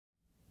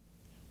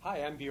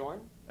Hi, I'm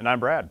Bjorn. And I'm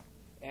Brad.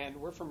 And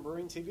we're from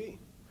Brewing TV.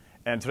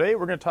 And today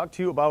we're going to talk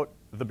to you about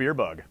the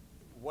BeerBug.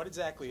 What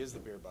exactly is the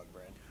BeerBug,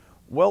 Brad?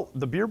 Well,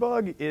 the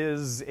BeerBug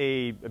is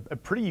a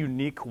pretty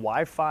unique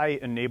Wi-Fi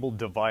enabled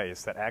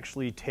device that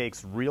actually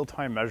takes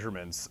real-time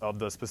measurements of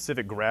the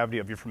specific gravity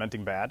of your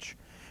fermenting batch,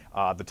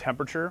 the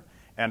temperature,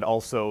 and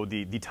also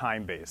the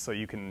time base. So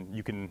you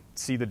can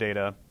see the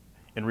data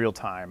in real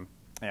time,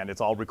 and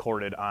it's all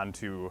recorded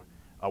onto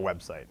a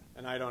website.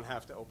 And I don't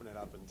have to open it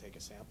up and take a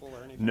sample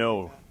or anything?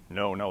 No, like that?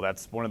 no.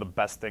 That's one of the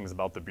best things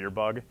about the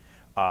BeerBug.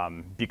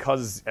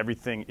 Because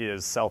everything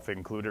is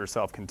self-included or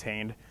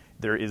self-contained,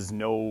 there is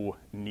no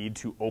need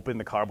to open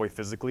the carboy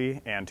physically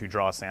and to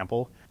draw a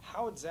sample.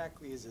 How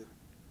exactly is it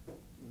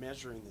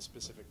measuring the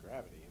specific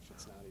gravity if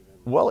it's not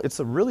even... Well, it's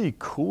a really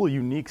cool,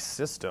 unique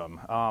system.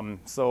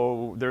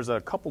 So there's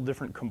a couple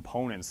different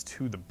components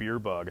to the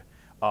BeerBug.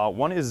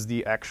 One is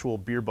the actual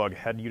BeerBug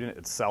head unit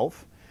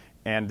itself,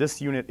 and this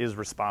unit is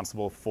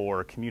responsible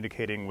for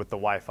communicating with the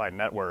Wi-Fi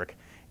network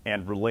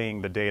and relaying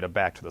the data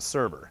back to the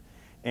server.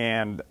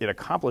 And it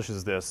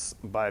accomplishes this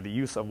by the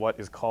use of what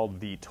is called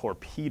the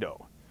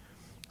torpedo.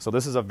 So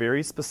this is a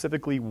very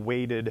specifically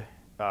weighted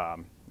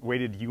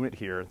unit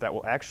here that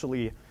will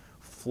actually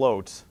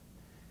float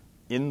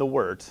in the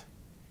wort,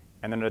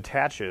 and then it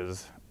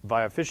attaches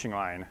via fishing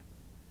line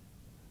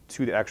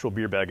to the actual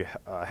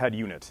BeerBug head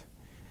unit.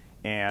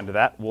 And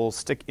that will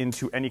stick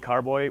into any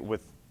carboy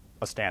with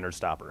a standard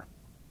stopper.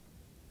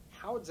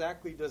 How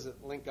exactly does it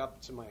link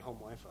up to my home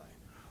Wi-Fi?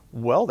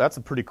 Well, that's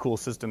a pretty cool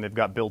system they've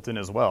got built in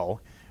as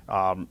well.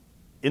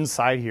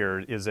 Inside here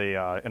is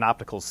an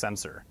optical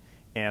sensor.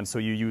 And so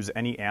you use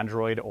any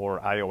Android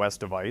or iOS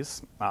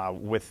device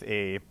with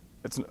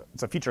it's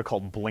a feature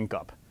called Blink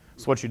Up.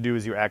 So what you do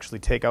is you actually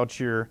take out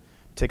your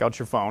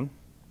phone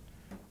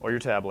or your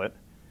tablet,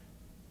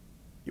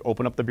 you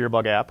open up the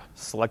BeerBug app,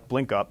 select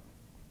Blink Up,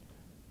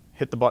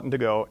 hit the button to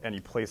go, and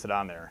you place it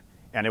on there.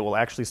 And it will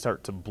actually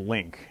start to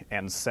blink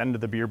and send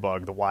the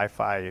BeerBug the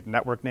Wi-Fi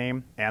network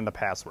name and the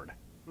password.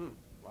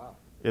 Wow.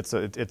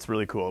 It's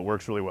really cool. It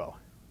works really well.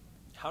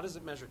 How does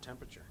it measure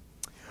temperature?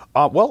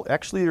 Well,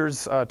 actually,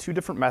 there's two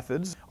different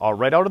methods.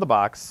 Right out of the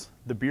box,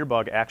 the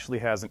BeerBug actually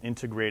has an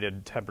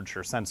integrated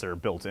temperature sensor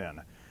built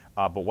in.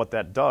 But what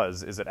that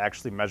does is it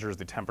actually measures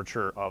the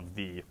temperature of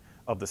the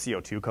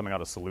CO2 coming out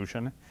of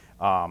solution.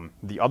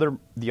 The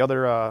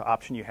other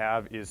option you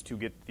have is to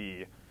get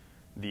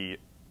the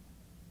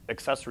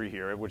accessory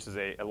here, which is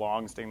a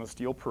long stainless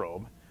steel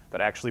probe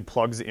that actually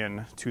plugs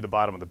in to the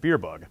bottom of the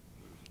BeerBug.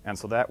 And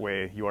so that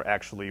way you are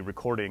actually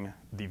recording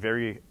the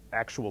very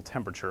actual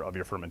temperature of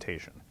your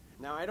fermentation.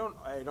 Now, I don't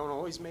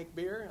always make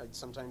beer. I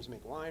sometimes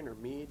make wine or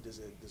mead. Does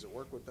it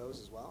work with those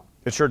as well?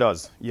 It sure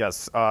does,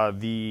 yes.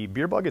 The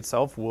BeerBug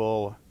itself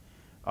will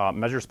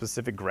measure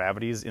specific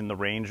gravities in the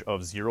range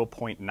of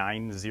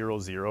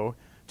 0.900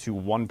 to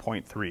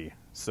 1.3.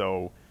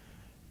 So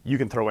you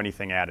can throw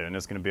anything at it, and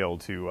it's going to be able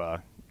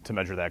to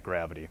measure that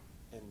gravity.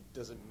 And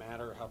does it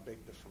matter how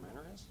big the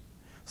fermenter is?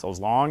 So as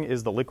long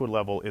as the liquid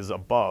level is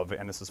above,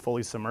 and this is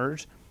fully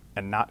submerged,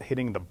 and not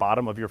hitting the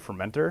bottom of your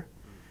fermenter,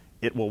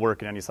 it will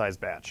work in any size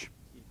batch.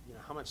 You know,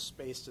 how much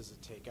space does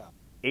it take up?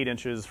 8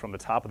 inches from the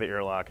top of the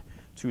airlock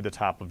to the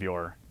top of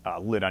your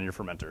lid on your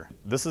fermenter.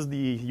 This is the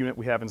unit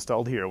we have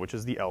installed here, which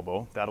is the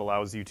elbow. That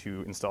allows you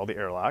to install the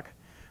airlock.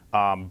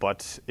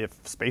 But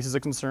if space is a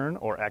concern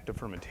or active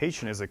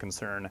fermentation is a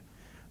concern,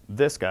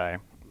 this guy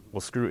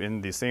will screw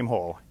in the same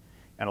hole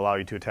and allow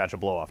you to attach a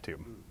blow-off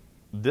tube.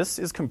 This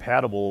is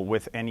compatible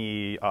with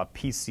any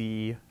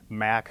PC,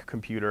 Mac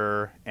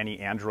computer, any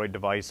Android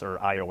device or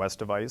iOS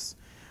device.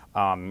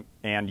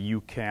 And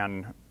you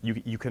can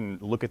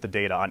look at the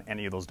data on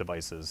any of those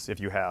devices if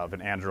you have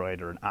an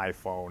Android or an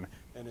iPhone.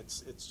 And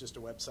it's just a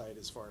website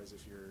as far as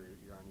if you're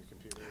on your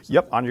computer or something?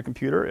 Yep, on your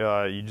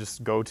computer. You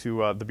just go to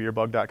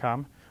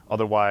thebeerbug.com.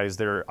 Otherwise,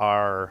 there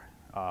are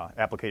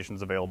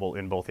applications available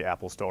in both the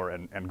Apple Store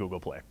and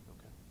Google Play. Okay.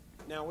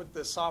 Now, with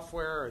the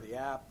software or the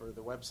app or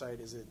the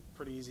website, is it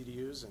pretty easy to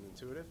use and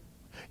intuitive?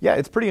 Yeah,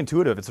 it's pretty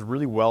intuitive. It's a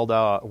really well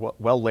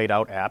laid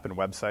out app and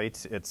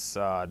website. It's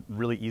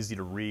really easy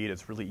to read.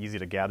 It's really easy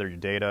to gather your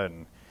data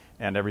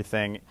and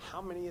everything.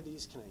 How many of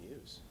these can I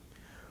use?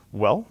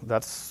 Well,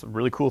 that's a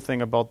really cool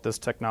thing about this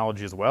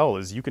technology as well,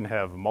 is you can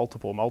have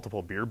multiple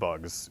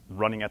BeerBugs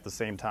running at the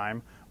same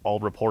time, all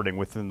reporting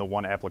within the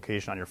one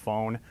application on your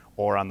phone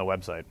or on the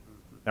website.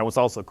 And what's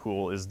also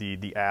cool is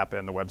the app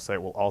and the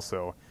website will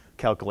also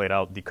calculate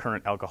out the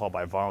current alcohol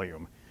by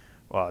volume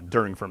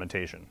during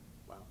fermentation.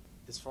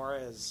 As far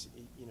as,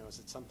 you know, is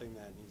it something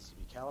that needs to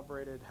be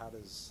calibrated? How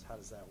does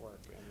that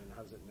work? And then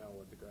how does it know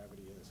what the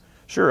gravity is?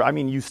 Sure. I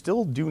mean, you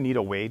still do need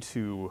a way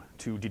to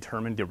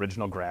determine the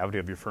original gravity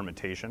of your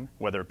fermentation,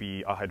 whether it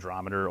be a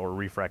hydrometer or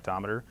a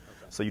refractometer. Okay.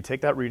 So you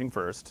take that reading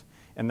first,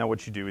 and then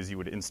what you do is you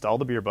would install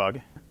the BeerBug,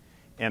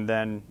 and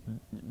then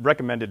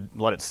recommended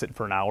let it sit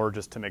for an hour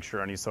just to make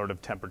sure any sort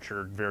of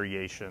temperature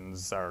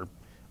variations are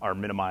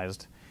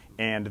minimized.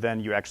 And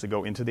then you actually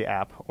go into the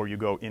app or you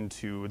go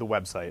into the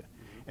website,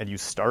 and you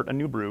start a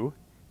new brew,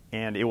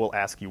 and it will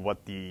ask you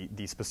what the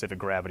specific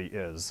gravity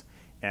is.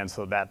 And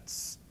so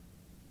that's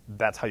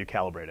that's how you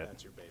calibrate it.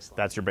 That's your baseline.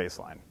 That's your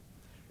baseline.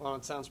 Well,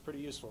 it sounds pretty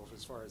useful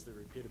as far as the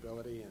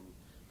repeatability, and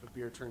if a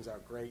beer turns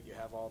out great, you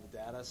have all the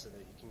data so that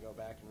you can go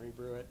back and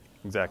rebrew it.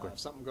 Exactly. If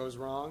something goes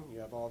wrong, you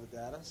have all the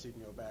data so you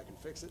can go back and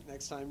fix it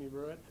next time you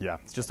brew it. Yeah,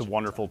 it's just a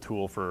wonderful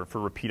tool for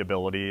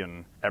repeatability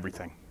and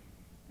everything.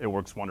 It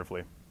works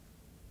wonderfully.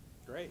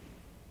 Great.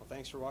 Well,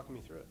 thanks for walking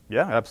me through it.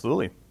 Yeah,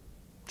 absolutely.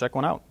 Check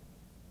one out.